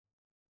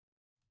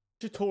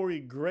Statutory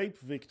grape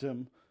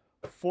victim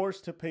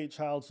forced to pay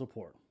child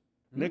support.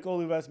 Nick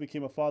Olivas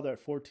became a father at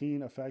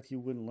 14, a fact he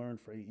wouldn't learn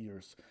for 8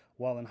 years.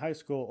 While in high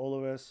school,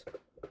 Olivas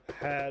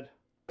had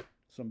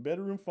some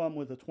bedroom fun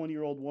with a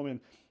 20-year-old woman.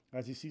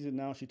 As he sees it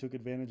now, she took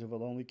advantage of a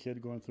lonely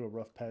kid going through a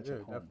rough patch at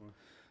home. Definitely.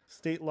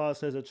 State law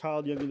says a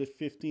child younger than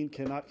 15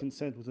 cannot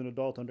consent with an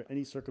adult under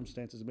any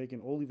circumstances,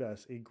 making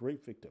Olivas a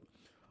grape victim.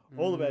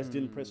 Olivas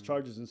didn't press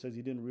charges and says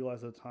he didn't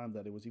realize at the time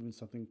that it was even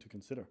something to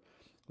consider.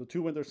 The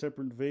two went their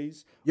separate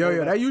ways.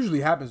 Yo, that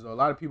usually happens, though. A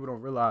lot of people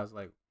don't realize,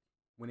 like,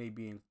 when they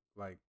being,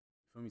 like,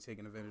 you feel me,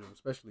 taking advantage of,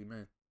 especially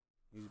men.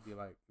 You just be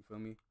like, you feel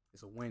me?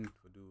 It's a win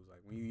for dudes.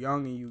 Like, when you're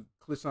young and you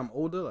click something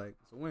older, like,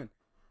 it's a win.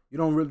 You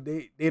don't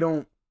really, they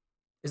don't,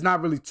 it's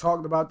not really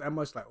talked about that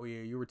much. Like, oh,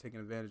 yeah, you were taken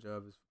advantage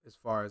of as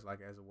far as,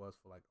 like, as it was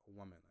for, like, a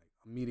woman. Like,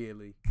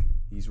 immediately,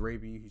 he's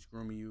raping you, he's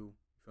grooming you.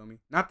 You feel me?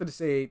 Not to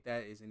say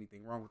that is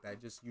anything wrong with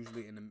that. Just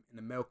usually in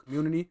the male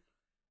community,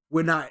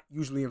 we're not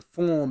usually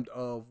informed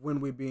of when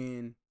we're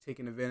being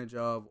taken advantage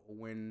of or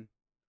when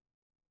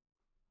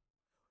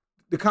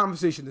the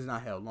conversation is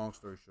not held. Long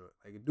story short,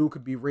 like a dude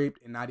could be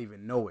raped and not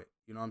even know it.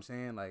 You know what I'm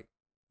saying? Like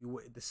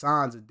the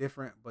signs are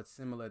different but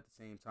similar at the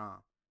same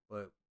time.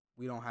 But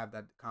we don't have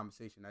that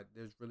conversation.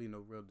 There's really no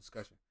real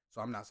discussion. So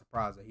I'm not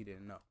surprised that he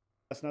didn't know.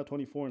 That's now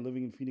 24 and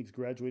living in Phoenix,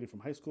 graduated from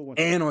high school.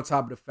 And on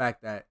top of the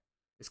fact that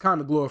it's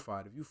kind of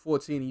glorified. If you're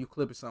 14 and you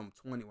clipping something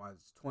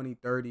 20,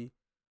 30,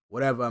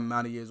 whatever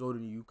amount of years older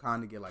than you,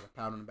 kind of get like a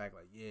pat on the back,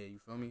 like, yeah, you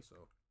feel me?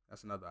 So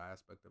that's another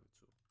aspect of it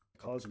too.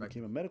 College and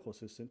became a medical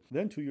assistant.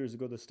 Then 2 years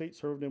ago, the state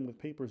served him with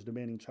papers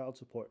demanding child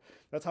support.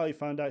 That's how he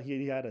found out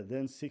he had a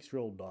then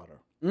 6-year-old daughter.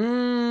 It was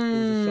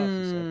a shock,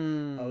 he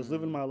said. I was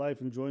living my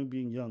life, enjoying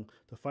being young.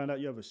 To find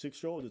out you have a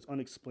 6-year-old is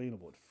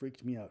unexplainable. It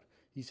freaked me out.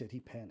 He said he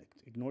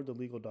panicked, ignored the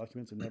legal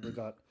documents, and never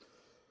got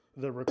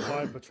the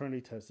required paternity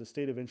test. The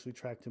state eventually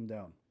tracked him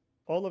down.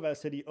 All of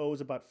us said he owes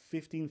about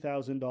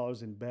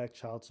 $15,000 in back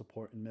child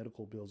support and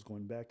medical bills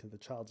going back to the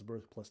child's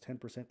birth plus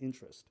 10%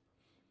 interest.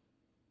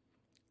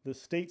 The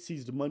state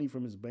seized money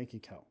from his bank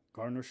account,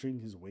 garnishing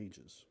his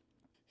wages.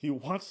 He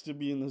wants to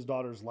be in his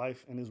daughter's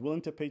life and is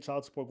willing to pay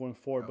child support going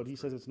forward, but he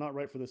says it's not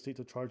right for the state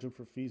to charge him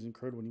for fees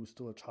incurred when he was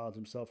still a child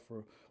himself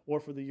or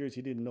for the years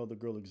he didn't know the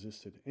girl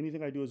existed.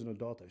 Anything I do as an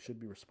adult, I should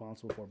be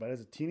responsible for, but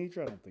as a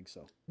teenager, I don't think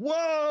so.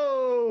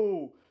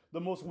 Whoa! The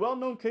most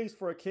well-known case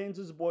for a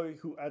Kansas boy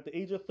who, at the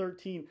age of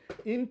 13,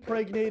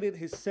 impregnated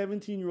his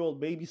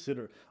 17-year-old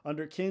babysitter.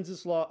 Under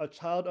Kansas law, a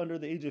child under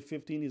the age of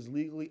 15 is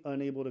legally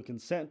unable to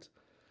consent.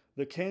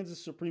 The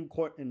Kansas Supreme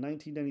Court in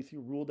 1993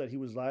 ruled that he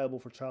was liable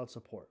for child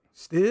support.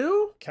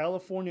 Still?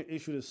 California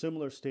issued a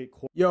similar state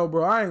court. Yo,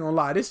 bro, I ain't gonna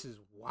lie. This is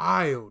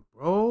wild,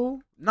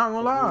 bro. Not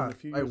gonna lie. A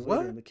few years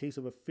later, in the case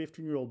of a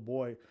 15-year-old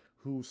boy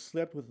who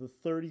slept with a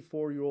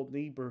 34-year-old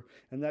neighbor.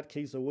 In that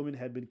case, a woman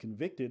had been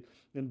convicted.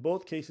 In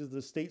both cases,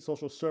 the state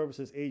social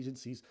services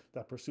agencies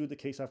that pursued the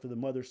case after the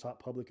mother sought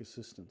public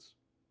assistance.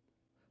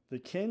 The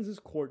Kansas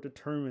court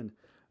determined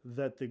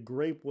that the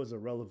grape was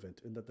irrelevant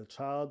and that the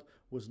child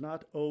was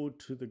not owed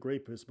to the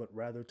rapist, but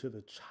rather to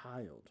the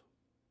child.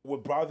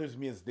 What bothers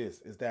me is this,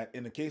 is that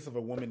in the case of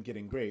a woman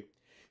getting raped,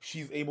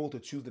 she's able to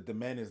choose that the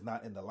man is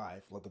not in the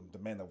life, like the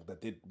man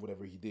that did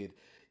whatever he did.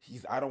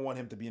 I don't want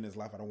him to be in his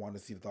life. I don't want to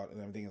see the thought and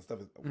everything and stuff.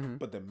 Mm-hmm.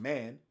 But the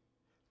man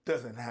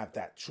doesn't have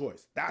that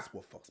choice. That's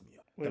what fucks me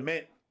up. Wait. The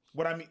man,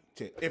 what I mean,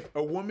 if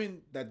a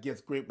woman that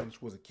gets raped when she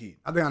was a kid,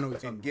 I think I know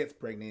what and gets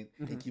pregnant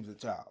and keeps a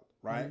child,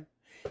 right?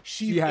 Mm-hmm.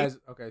 She has,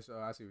 okay, so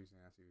I see what you're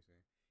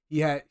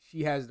saying.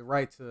 She has the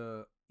right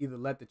to either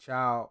let the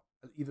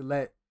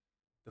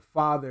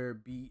father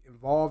be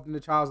involved in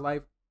the child's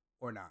life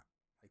or not.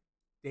 Like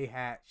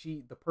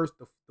the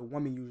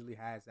woman usually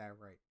has that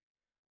right.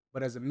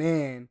 But as a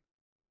man,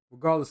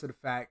 regardless of the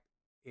fact,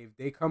 if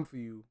they come for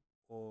you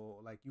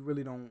or like you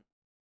really don't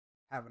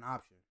have an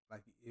option.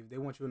 Like if they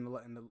want you in the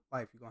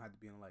life, you're gonna have to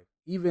be in the life.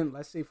 Even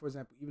let's say, for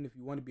example, even if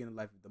you want to be in the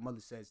life, if the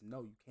mother says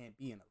no, you can't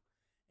be in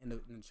the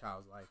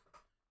child's life.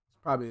 It's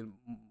probably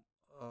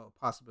a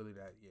possibility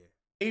that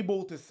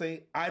able to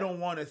say, I don't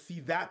want to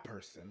see that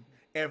person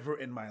ever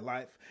in my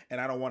life,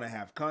 and I don't want to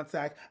have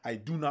contact. I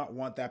do not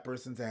want that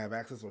person to have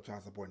access or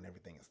child support and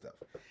everything and stuff.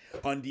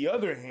 On the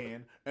other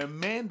hand, a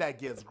man that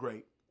gets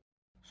raped.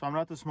 So I'm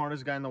not the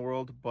smartest guy in the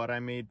world, but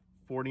I made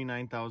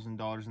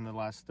 $49,000 in the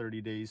last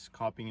 30 days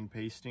copying and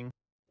pasting.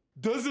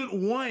 Doesn't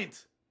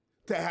want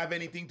to have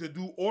anything to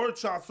do or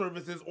child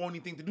services or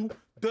anything to do.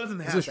 Doesn't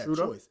have that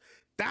choice.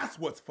 That's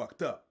what's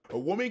fucked up. A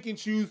woman can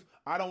choose,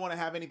 I don't want to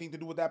have anything to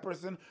do with that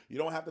person. You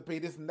don't have to pay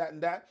this and that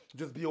and that.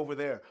 Just be over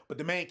there. But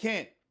the man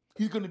can't.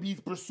 He's going to be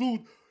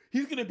pursued.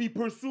 He's going to be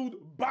pursued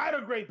by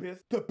the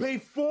rapist to pay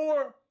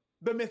for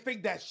the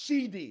mistake that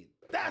she did.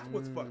 That's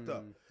what's fucked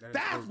up.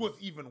 That's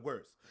what's even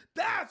worse.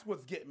 That's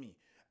what's getting me.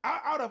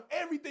 Out of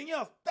everything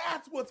else,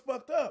 that's what's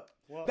fucked up.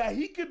 Well, that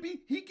he could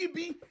be,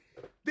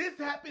 this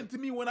happened to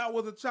me when I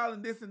was a child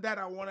and this and that.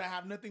 I want to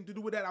have nothing to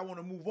do with that. I want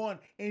to move on.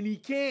 And he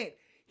can't.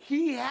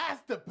 He has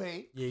to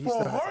pay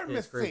for her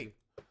mistake.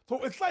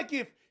 So it's like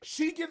if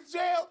she gets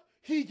jailed,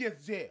 he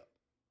gets jailed.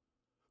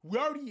 We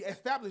already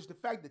established the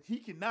fact that he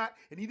cannot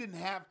and he didn't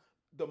have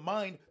the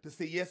mind to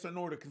say yes or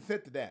no to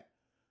consent to that.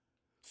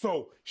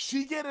 So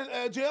she get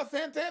a jail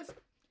sentence.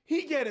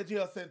 He get a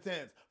jail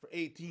sentence for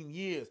 18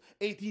 years.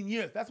 18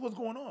 years. That's what's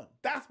going on.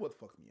 That's what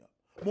fucked me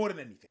up more than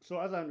anything. So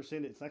as I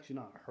understand it, it's actually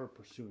not her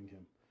pursuing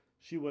him.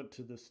 She went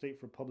to the state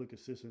for public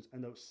assistance,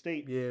 and the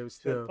state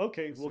said,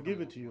 "Okay, we'll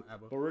give it to you,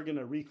 but we're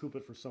gonna recoup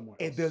it for someone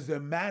else." It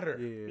doesn't matter.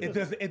 Yeah.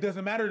 It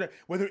doesn't matter that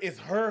whether it's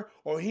her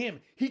or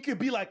him. He could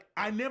be like,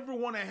 I never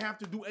want to have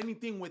to do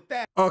anything with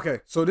that.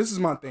 Okay, so this is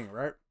my thing,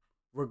 right?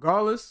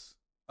 Regardless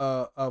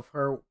of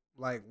her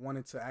like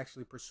wanting to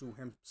actually pursue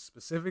him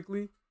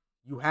specifically,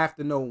 you have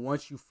to know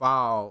once you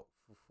file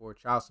for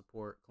child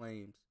support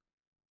claims,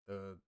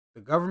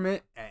 the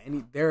government at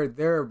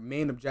their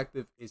main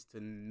objective is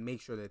to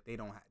make sure that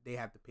they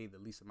have to pay the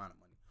least amount of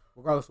money,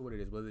 regardless of what it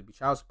is, whether it be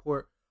child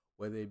support,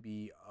 whether it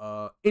be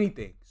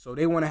anything. So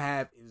they want to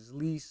have is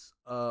least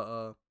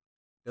the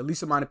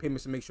least amount of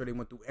payments to make sure they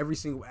went through every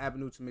single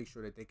avenue to make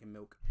sure that they can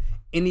milk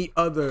any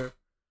other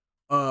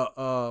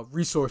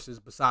resources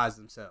besides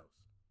themselves.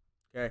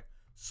 Okay,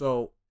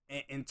 so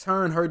in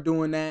turn, her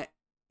doing that,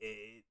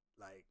 it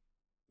like,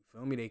 you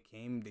feel me?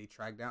 They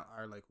tracked down, all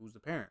right, like, who's the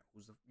parent?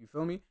 You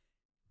feel me?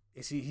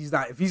 If he's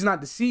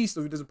not deceased, or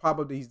if he doesn't pop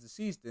up that he's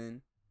deceased,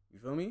 then you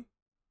feel me?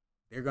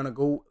 They're gonna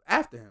go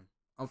after him,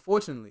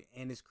 unfortunately.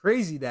 And it's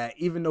crazy that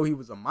even though he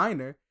was a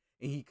minor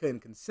and he couldn't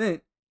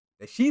consent,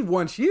 that she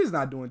is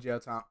not doing jail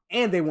time,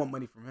 and they want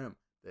money from him.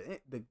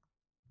 The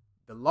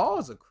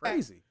laws are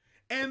crazy.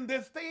 And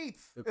the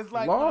states, it's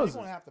like, laws,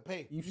 you're gonna have to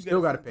pay. You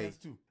still gotta pay.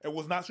 Too. It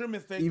was not your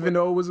mistake. Even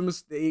though it was a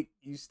mistake,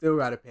 you still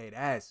gotta pay.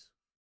 That's.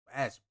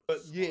 But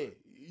yeah,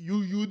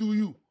 you do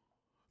you.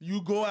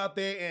 You go out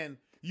there and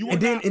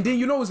then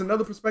you know, it's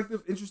another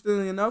perspective.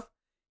 Interestingly enough,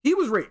 he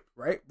was raped,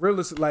 right?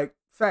 Realistic, like,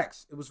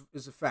 facts.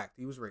 It's a fact.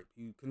 He was raped.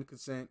 He couldn't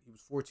consent. He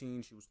was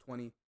 14. She was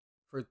 20.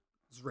 For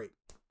his rape.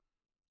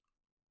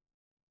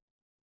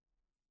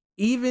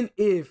 Even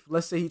if,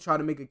 let's say, he tried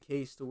to make a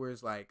case to where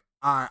it's like,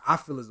 I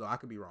feel as though I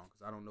could be wrong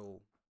because I don't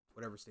know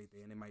whatever state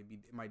they're in. It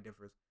might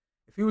differ.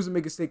 If he was to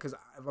make a state, because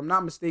if I'm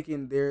not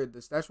mistaken,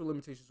 the statute of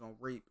limitations on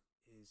rape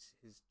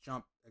is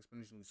jump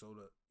exponentially, so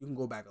you can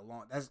go back a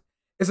long.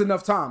 It's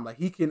enough time. Like,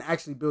 he can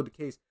actually build a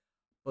case.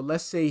 But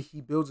let's say he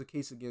builds a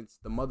case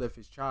against the mother of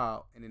his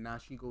child, and then now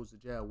she goes to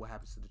jail. What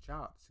happens to the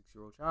child, the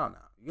 6-year-old child now?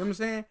 You know what I'm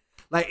saying?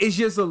 Like, it's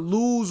just a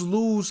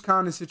lose-lose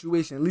kind of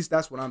situation. At least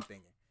that's what I'm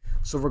thinking.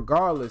 So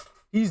regardless,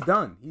 he's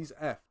done. He's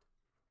effed.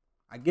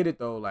 I get it,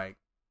 though. Like,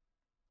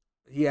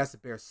 he has to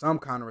bear some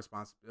kind of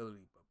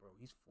responsibility. But, bro,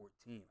 he's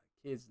 14. Like,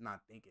 kids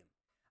not thinking.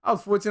 I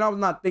was 14. I was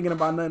not thinking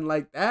about nothing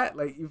like that.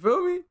 Like, you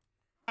feel me?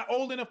 Not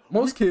old enough.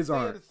 Most kids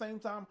aren't. At the same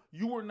time,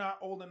 you were not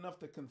old enough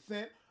to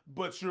consent,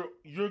 but you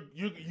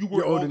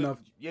were old enough.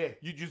 Yeah,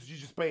 you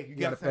just pay. You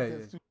gotta pay.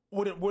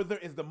 Yeah. Whether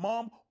it's the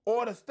mom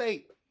or the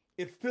state,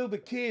 it's still the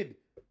kid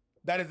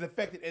that is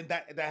affected, and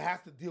that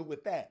has to deal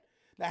with that.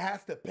 That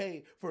has to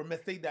pay for a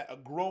mistake that a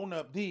grown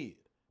up did.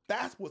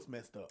 That's what's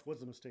messed up.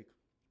 What's the mistake?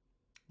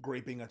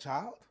 Raping a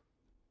child.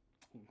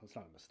 That's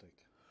not a mistake,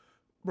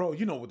 bro.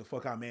 You know what the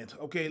fuck I meant.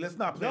 Okay, let's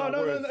not play on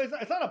words. No.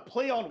 It's not a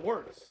play on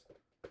words.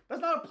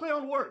 That's not a play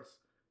on words.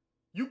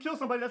 You kill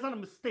somebody, that's not a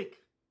mistake.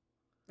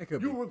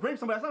 You rape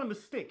somebody, that's not a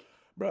mistake.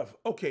 Bruh,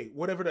 okay,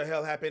 whatever the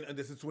hell happened in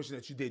the situation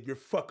that you did, your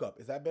fuck up.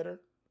 Is that better?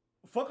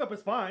 Fuck up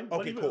is fine.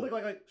 Okay, cool.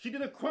 Like she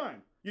did a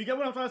crime. You get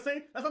what I'm trying to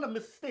say? That's not a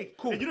mistake.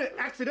 Cool. And you didn't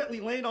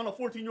accidentally land on a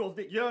 14-year-old's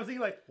dick. You know what I'm saying?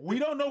 Like, we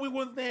don't know we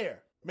wasn't there.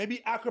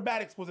 Maybe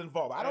acrobatics was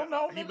involved. I don't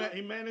know.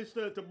 He managed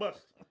to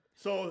bust.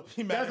 So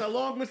that's a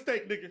long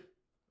mistake, nigga.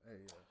 Hey,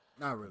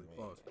 not really.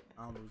 Pause.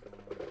 I don't know what's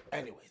going on.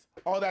 Anyways,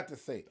 all that to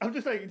say, I'm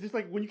just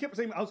like when you kept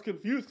saying, I was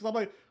confused because I'm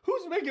like,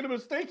 who's making a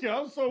mistake here? I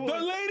was so the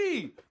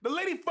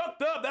lady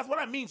fucked up. That's what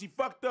I mean. She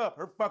fucked up.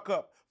 Her fuck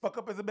up. Fuck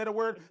up is a better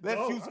word.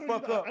 Let's use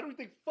fuck up. I don't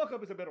think fuck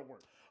up is a better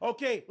word.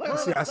 Okay. I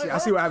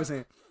see what I was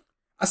saying.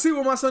 I see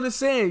what my son is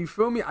saying. You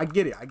feel me? I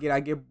get it. I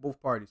get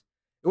both parties.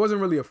 It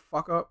wasn't really a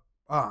fuck up.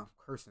 I'm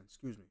cursing.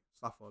 Excuse me.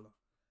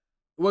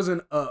 It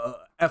wasn't a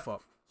F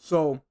up.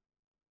 So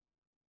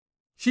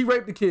she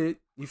raped the kid.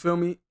 You feel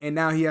me? And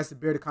now he has to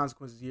bear the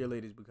consequences a year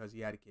later because he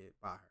had a kid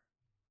by her.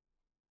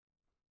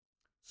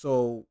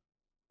 So,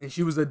 and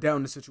she was a adult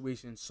in the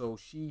situation. So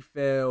she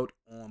failed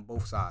on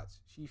both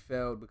sides. She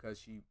failed because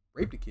she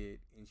raped the kid,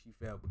 and she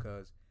failed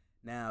because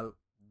now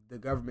the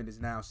government is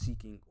now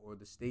seeking, or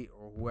the state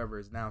or whoever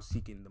is now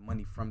seeking the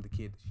money from the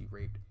kid that she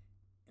raped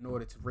in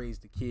order to raise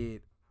the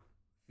kid,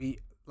 in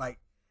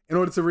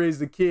order to raise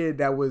the kid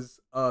that was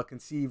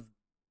conceived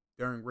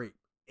during rape.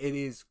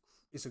 It's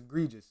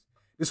egregious.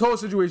 This whole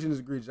situation is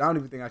egregious. I don't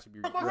even think I should be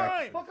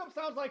reacting. Fuck up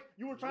sounds like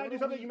you were trying to do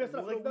something you messed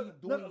up. What are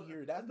we doing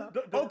here? That's not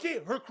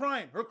okay. Her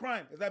crime.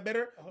 Is that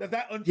better? Does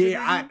that untrigger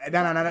you?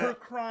 No. Her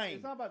crime.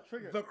 It's not about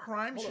trigger. The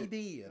crime she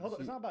did. Hold on.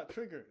 It's not about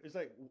trigger. It's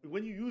like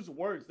when you use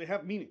words, they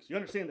have meanings. You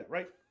understand that,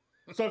 right?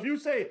 So if you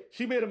say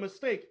she made a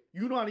mistake,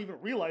 you don't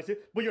even realize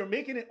it, but you're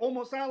making it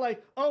almost sound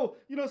like, oh,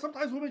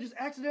 sometimes women just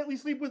accidentally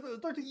sleep with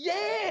 13.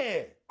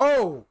 Yeah.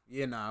 Oh,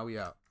 yeah. Nah, we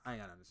out. I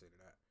ain't got nothing to say to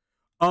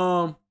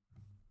that.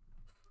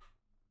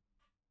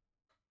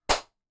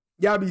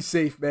 Y'all be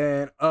safe,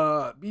 man.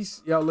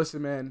 Y'all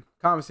listen, man.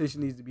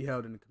 Conversation needs to be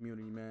held in the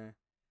community, man.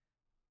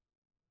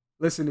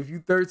 Listen, if you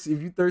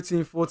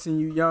 13, 14,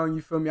 you young,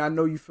 you feel me? I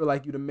know you feel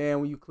like you the man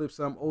when you clip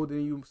something older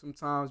than you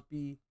sometimes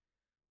be.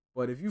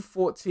 But if you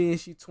 14,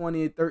 she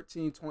 20,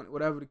 13, 20,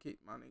 whatever the case,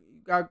 my nigga,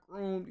 you got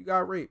groomed, you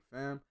got raped,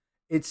 fam.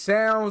 It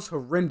sounds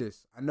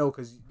horrendous. I know,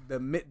 because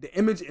the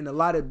image in a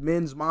lot of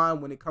men's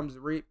mind when it comes to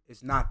rape,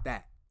 it's not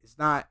that. It's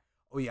not,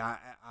 oh yeah,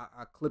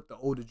 I clipped the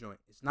older joint.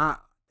 It's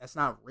not, that's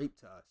not rape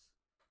to us.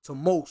 To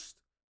most,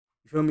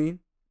 you feel me?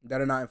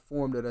 That are not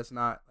informed that that's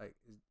not, like,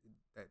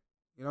 that,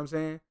 you know what I'm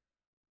saying?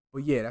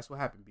 But yeah, that's what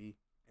happened, B.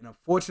 And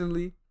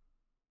unfortunately,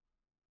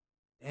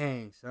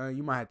 dang, son,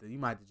 you might have to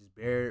just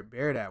bear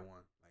that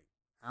one. Like,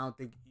 I don't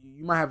think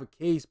you might have a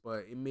case,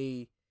 but it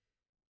may,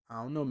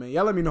 I don't know, man.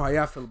 Y'all let me know how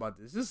y'all feel about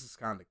this. This is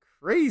kind of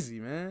crazy,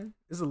 man.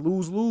 It's a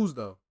lose-lose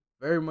though.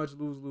 Very much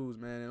lose-lose,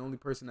 man. And the only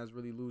person that's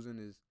really losing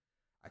is,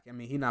 I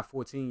mean, he's not a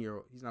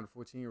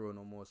 14-year-old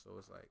no more. So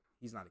it's like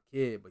he's not a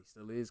kid, but he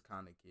still is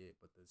kind of a kid.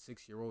 But the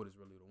 6-year-old is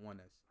really the one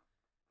that's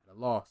at a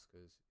loss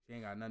because she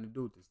ain't got nothing to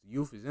do with this. The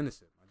youth is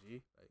innocent, my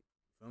G. Like,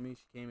 you feel me?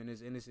 She came in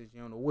as innocent. She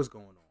don't know what's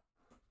going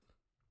on.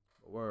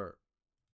 But word.